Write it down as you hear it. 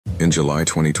In July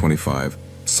 2025,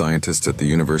 scientists at the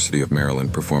University of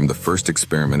Maryland performed the first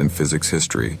experiment in physics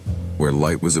history, where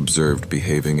light was observed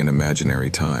behaving in imaginary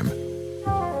time.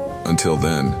 Until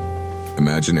then,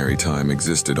 imaginary time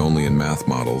existed only in math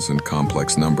models and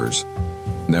complex numbers,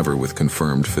 never with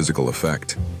confirmed physical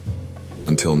effect.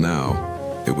 Until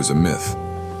now, it was a myth.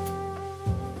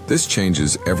 This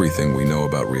changes everything we know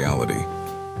about reality.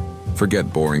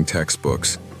 Forget boring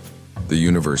textbooks. The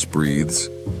universe breathes,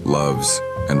 loves,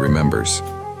 and remembers.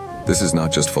 This is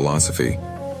not just philosophy,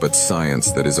 but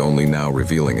science that is only now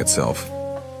revealing itself.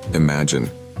 Imagine,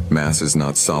 mass is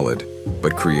not solid,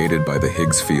 but created by the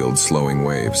Higgs field slowing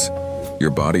waves.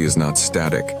 Your body is not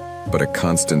static, but a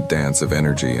constant dance of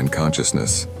energy and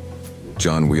consciousness.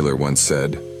 John Wheeler once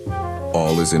said,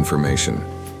 "All is information."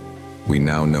 We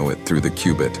now know it through the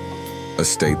qubit, a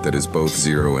state that is both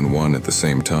 0 and 1 at the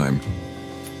same time.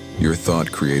 Your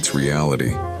thought creates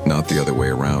reality, not the other way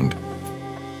around.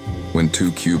 When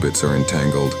two qubits are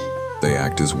entangled, they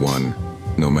act as one,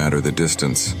 no matter the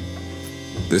distance.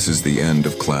 This is the end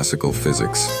of classical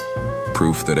physics,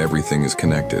 proof that everything is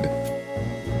connected.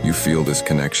 You feel this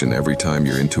connection every time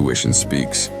your intuition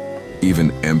speaks.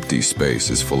 Even empty space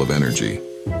is full of energy.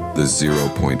 The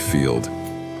zero-point field.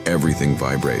 Everything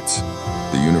vibrates.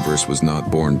 The universe was not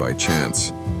born by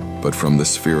chance, but from the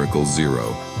spherical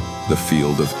zero, the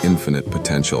field of infinite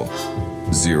potential.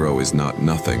 Zero is not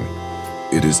nothing.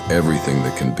 It is everything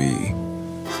that can be.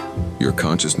 Your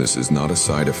consciousness is not a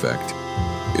side effect.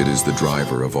 It is the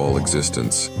driver of all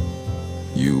existence.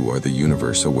 You are the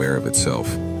universe aware of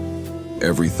itself.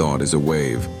 Every thought is a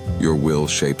wave. Your will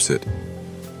shapes it.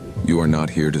 You are not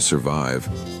here to survive,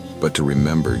 but to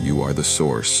remember you are the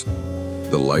source.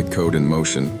 The light code in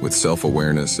motion with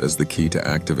self-awareness as the key to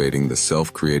activating the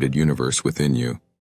self-created universe within you.